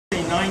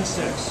9.6.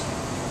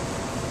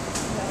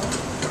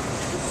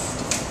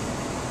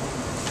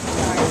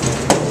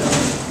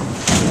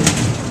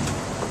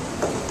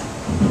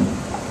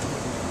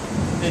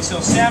 Okay, so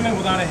salmon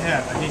without a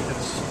head. I hate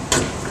this.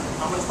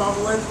 How much pound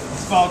for length?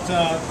 It's about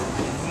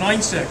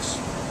 9.6.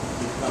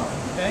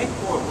 Okay?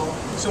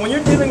 So when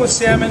you're dealing with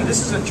salmon,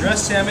 this is a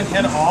dressed salmon,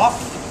 head off.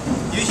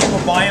 Usually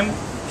we'll buy them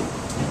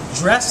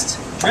dressed.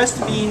 Dressed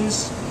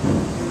means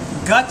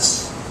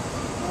guts,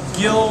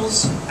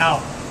 gills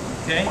out.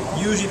 Okay?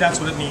 Usually that's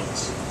what it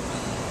means.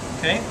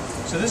 Okay?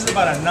 So this is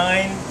about a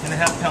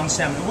 9.5 pound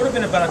salmon. It would have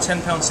been about a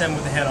 10-pound salmon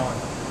with the head on.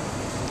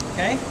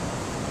 Okay?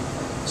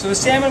 So the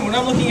salmon, when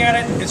I'm looking at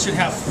it, it should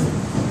have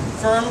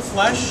firm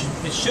flesh.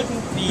 It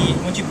shouldn't be,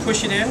 once you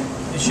push it in,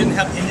 it shouldn't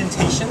have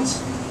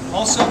indentations.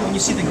 Also, when you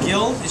see the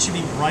gill, it should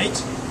be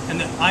bright,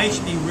 and the eye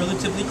should be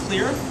relatively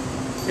clear.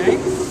 Okay?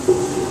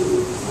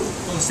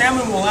 Well, the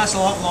salmon will last a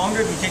lot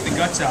longer if you take the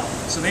guts out.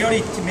 So they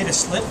already made a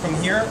slit from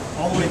here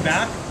all the way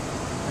back,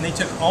 and they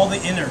took all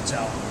the innards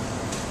out.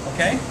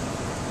 Okay?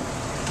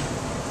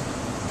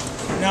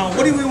 Now,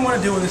 what do we want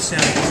to do with this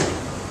salmon?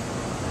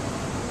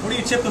 What do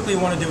you typically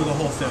want to do with a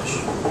whole fish?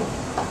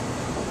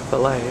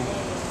 Fillet.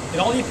 It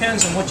all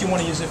depends on what you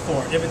want to use it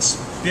for. If it's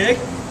big,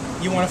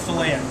 you want to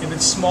fillet it. If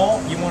it's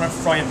small, you want to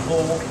fry it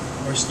whole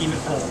or steam it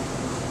whole.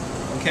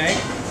 Okay?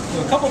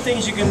 So a couple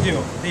things you can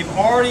do. They've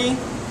already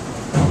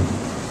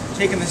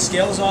taken the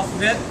scales off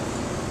of it.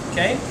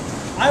 Okay?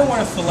 I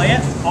want to fillet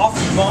it off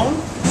the bone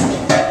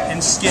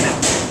and skin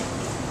it.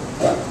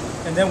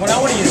 And then what I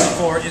want to use it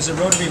for is a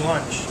rotary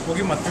lunch. We'll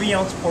give them a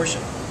 3-ounce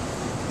portion.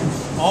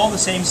 All the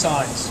same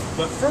size.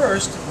 But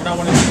first, what I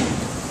want to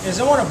do is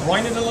I want to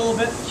brine it a little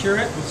bit, cure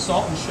it with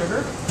salt and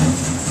sugar,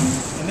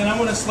 and then I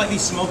want to slightly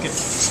smoke it.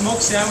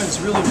 Smoked salmon is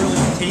really, really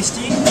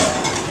tasty,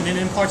 and it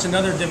imparts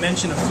another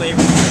dimension of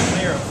flavor,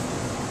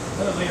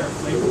 another layer of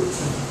flavor.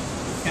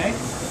 Okay?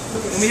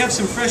 And we have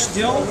some fresh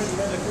dill.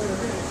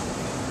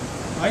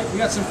 Right? We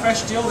got some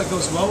fresh dill that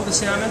goes well with the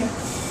salmon.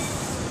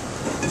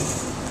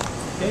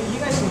 Okay, you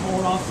guys can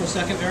hold off for a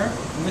second there,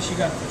 unless you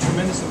got a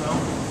tremendous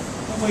amount.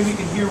 That way we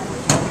can hear what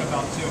we're talking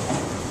about too.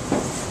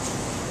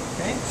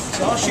 Okay,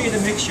 so I'll show you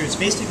the mixture. It's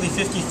basically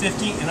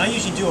 50-50, and I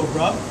usually do a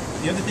rub.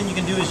 The other thing you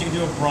can do is you can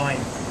do a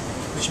brine,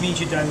 which means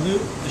you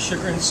dilute the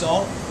sugar and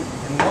salt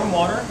in warm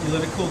water, you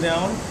let it cool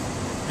down,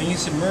 and you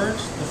submerge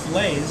the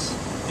fillets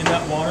in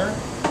that water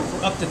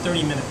for up to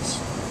 30 minutes.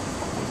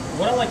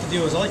 What I like to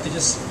do is I like to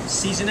just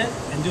season it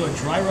and do a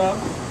dry rub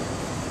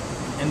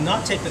and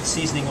not take that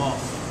seasoning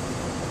off.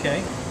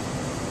 Okay?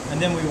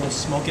 And then we will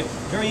smoke it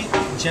very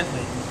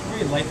gently,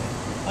 very lightly.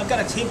 I've got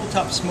a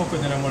tabletop smoker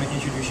that I want to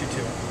introduce you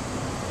to.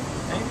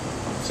 Okay?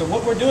 So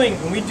what we're doing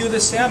when we do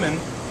this salmon,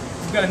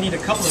 we've got to need a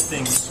couple of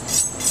things.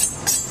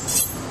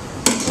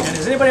 And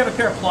does anybody have a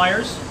pair of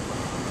pliers?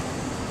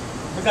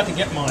 I forgot to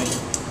get mine.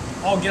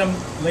 I'll get them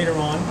later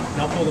on,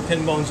 and I'll pull the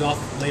pin bones off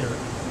later.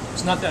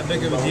 It's not that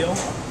big of a deal,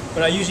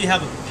 but I usually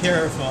have a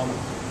pair of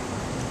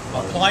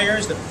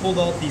pliers that pull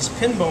out these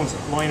pin bones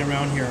lying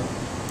around here.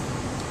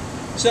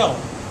 So,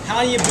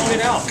 how do you bone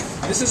it out?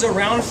 This is a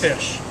round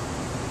fish.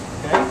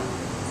 Okay?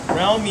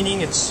 Round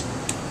meaning it's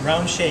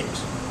round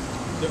shaped.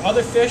 The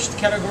other fish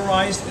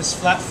categorized as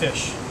flat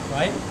fish,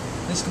 right?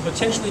 This could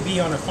potentially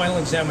be on a final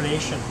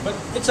examination, but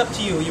it's up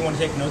to you. You want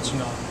to take notes or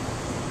not.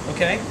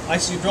 Okay? I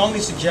strongly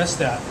suggest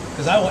that,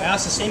 because I will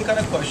ask the same kind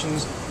of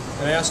questions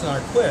that I asked in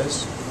our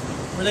quiz,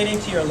 relating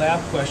to your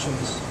lab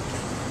questions,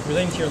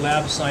 relating to your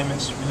lab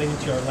assignments, relating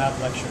to your lab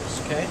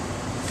lectures. Okay?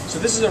 So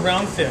this is a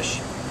round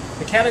fish.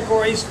 The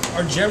categories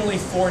are generally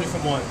 4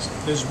 different ones.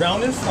 There's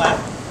round and flat.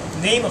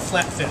 Name a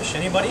flat fish.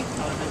 Anybody?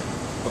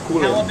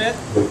 Akule. Halibut?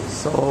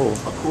 So.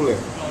 Akule.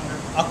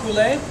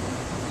 Akule?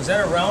 Is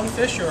that a round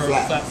fish or a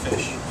flat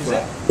fish? Is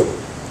Flat. it?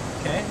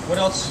 Okay. What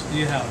else do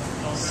you have?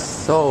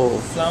 So.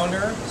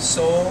 Flounder,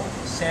 sole,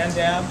 sand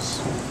dabs.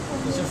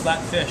 Those are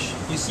flat fish.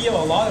 You see a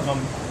lot of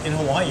them in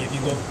Hawaii if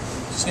you go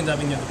skin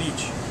diving near the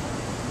beach.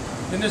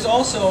 Then there's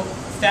also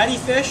fatty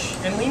fish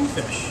and lean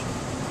fish.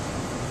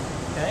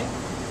 Okay?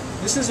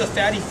 This is a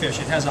fatty fish.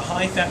 It has a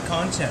high fat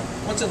content.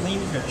 What's a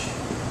lean fish?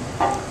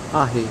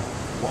 Ahi.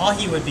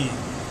 Ahi would be.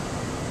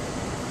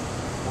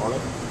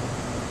 Marlin.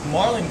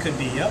 Marlin could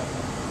be, yep.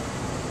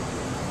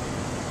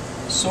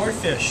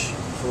 Swordfish.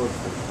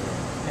 Swordfish.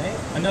 Okay.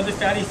 Another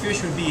fatty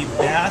fish would be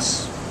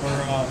bass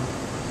or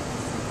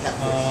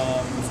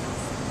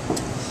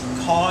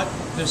cod.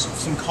 There's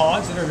some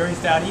cods that are very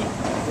fatty.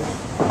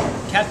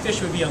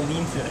 Catfish would be a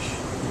lean fish.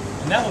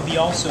 And that would be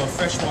also a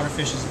freshwater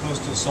fish as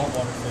opposed to a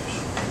saltwater fish.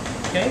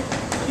 Okay?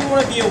 You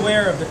want to be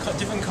aware of the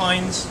different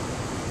kinds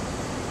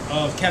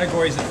of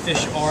categories that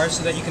fish are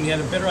so that you can get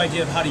a better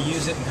idea of how to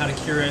use it and how to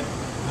cure it,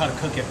 and how to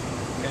cook it.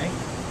 Okay?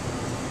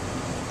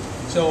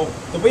 So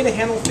the way to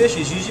handle fish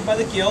is usually by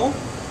the gill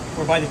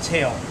or by the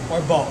tail or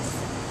both.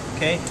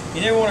 Okay?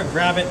 You never want to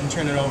grab it and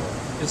turn it over.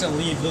 It's going to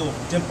leave little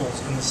dimples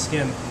in the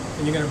skin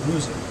and you're going to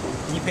bruise it.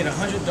 And you paid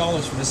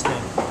 $100 for this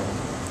thing.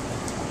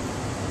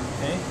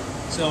 Okay?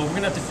 So we're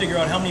going to have to figure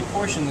out how many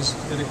portions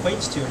that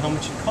equates to and how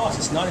much it costs.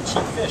 It's not a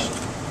cheap fish.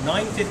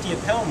 $9.50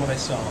 a pound what I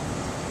saw.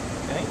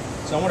 Okay?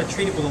 So So I want to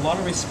treat it with a lot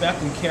of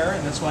respect and care,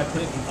 and that's why I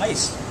put it in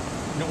ice.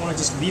 You don't want to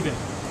just leave it.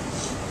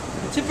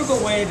 The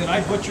typical way that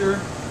I butcher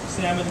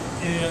salmon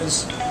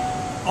is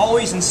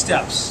always in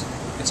steps.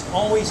 It's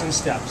always in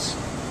steps.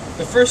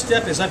 The first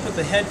step is I put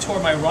the head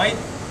toward my right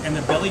and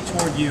the belly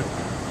toward you.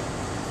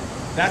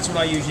 That's what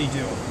I usually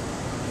do.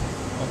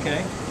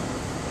 Okay?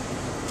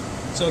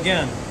 So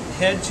again,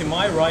 head to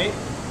my right,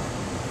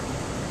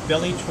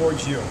 belly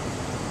towards you.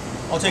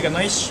 I'll take a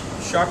nice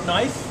sharp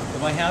knife,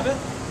 if I have it,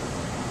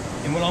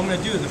 and what I'm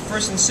going to do, the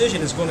first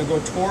incision is going to go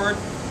toward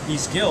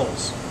these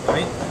gills,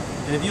 right?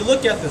 And if you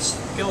look at the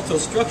skeletal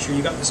structure,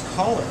 you got this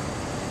collar,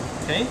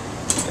 okay?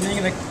 And then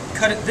you're going to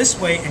cut it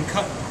this way and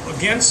cut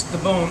against the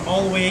bone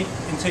all the way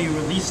until you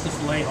release the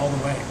fillet all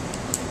the way.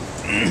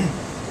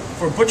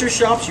 For butcher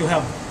shops, you'll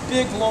have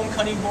big, long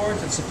cutting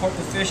boards that support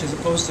the fish as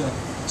opposed to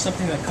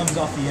something that comes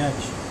off the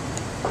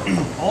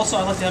edge. Also,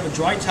 I like to have a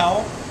dry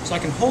towel so I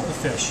can hold the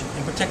fish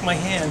and protect my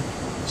hand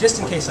just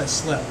in case I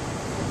slip.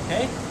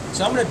 Okay?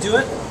 So I'm going to do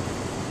it,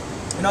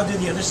 and I'll do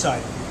the other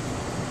side.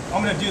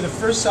 I'm going to do the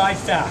first side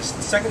fast.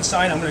 The second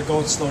side, I'm going to go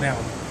and slow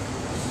down.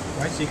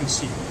 Right? So you can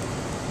see.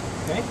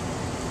 Okay?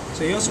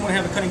 So you also want to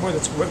have a cutting board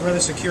that's rather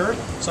secure.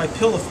 So I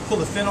pull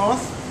the fin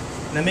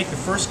off, and I make the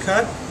first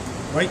cut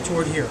right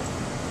toward here.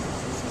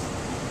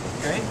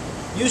 Okay?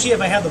 Usually if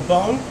I have the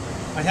bone,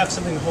 I have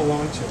something to hold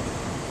on to.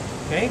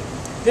 Okay?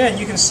 Then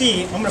you can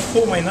see I'm going to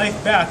pull my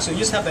knife back, so you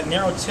just have that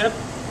narrow tip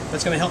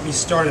that's going to help me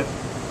start it.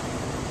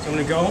 So I'm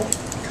going to go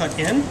cut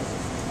in.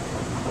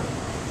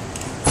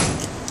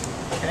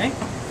 Okay?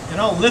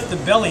 And I'll lift the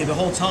belly the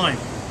whole time.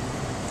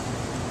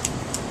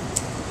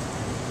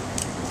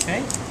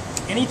 Okay?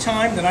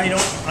 Anytime that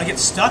I get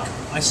stuck,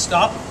 I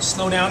stop,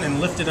 slow down, and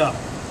lift it up.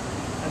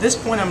 At this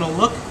point, I'm going to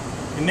look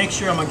and make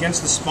sure I'm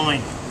against the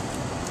spine.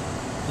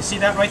 You see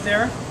that right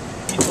there?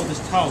 Let me pull this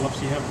towel up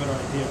so you have a better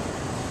idea.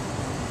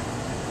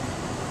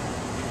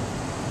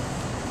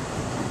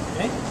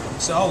 Okay?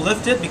 So I'll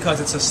lift it because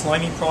it's a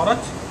slimy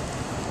product.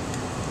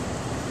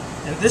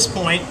 And at this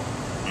point,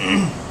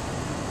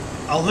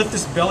 I'll lift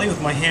this belly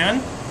with my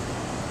hand,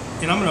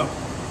 and I'm going to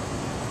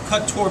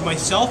cut toward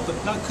myself,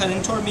 but not cut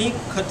in toward me,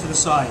 cut to the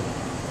side.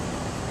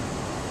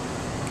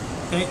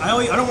 Okay?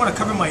 I don't want to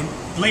cover my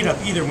blade up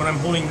either when I'm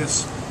holding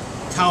this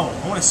towel.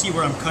 I want to see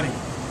where I'm cutting.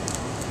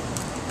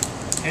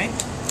 Okay?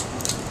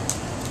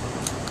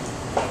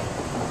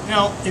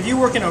 Now, if you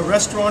work in a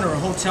restaurant or a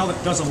hotel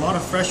that does a lot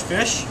of fresh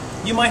fish,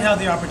 you might have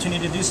the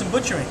opportunity to do some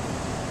butchering.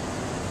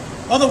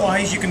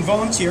 Otherwise, you can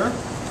volunteer,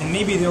 and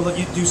maybe they'll let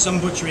you do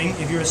some butchering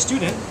if you're a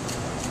student,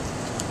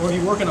 or if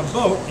you work on a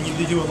boat and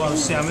you do a lot of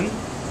salmon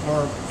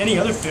or any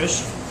other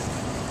fish,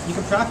 you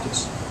can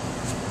practice.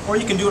 Or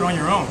you can do it on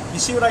your own. You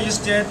see what I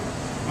just did?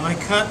 When I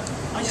cut,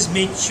 I just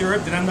made sure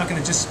that I'm not going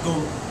to just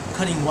go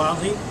cutting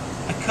wildly.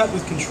 I cut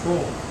with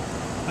control.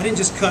 I didn't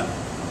just cut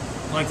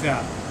like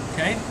that,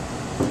 okay?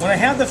 When I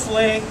have the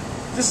fillet,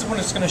 this is when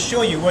it's going to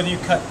show you whether you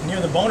cut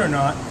near the bone or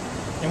not.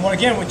 And what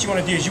you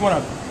want to do is you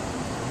want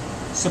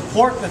to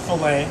support the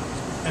fillet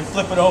and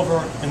flip it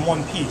over in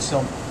one piece.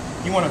 So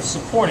you want to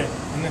support it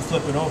and then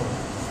flip it over,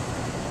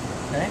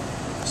 okay?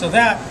 So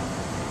that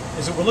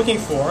is what we're looking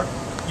for.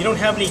 You don't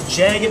have any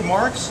jagged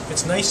marks.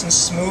 It's nice and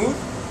smooth.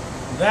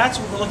 That's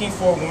what we're looking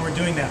for when we're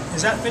doing that.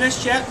 Is that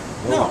finished yet?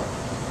 No.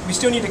 We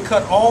still need to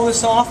cut all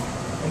this off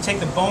and take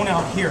the bone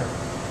out here.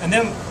 And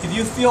then if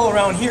you feel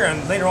around here,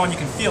 and later on you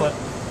can feel it,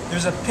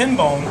 there's a pin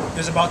bone.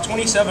 There's about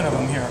 27 of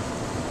them here.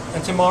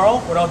 And tomorrow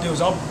what I'll do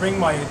is I'll bring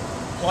my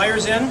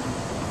pliers in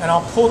and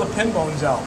I'll pull the pin bones out.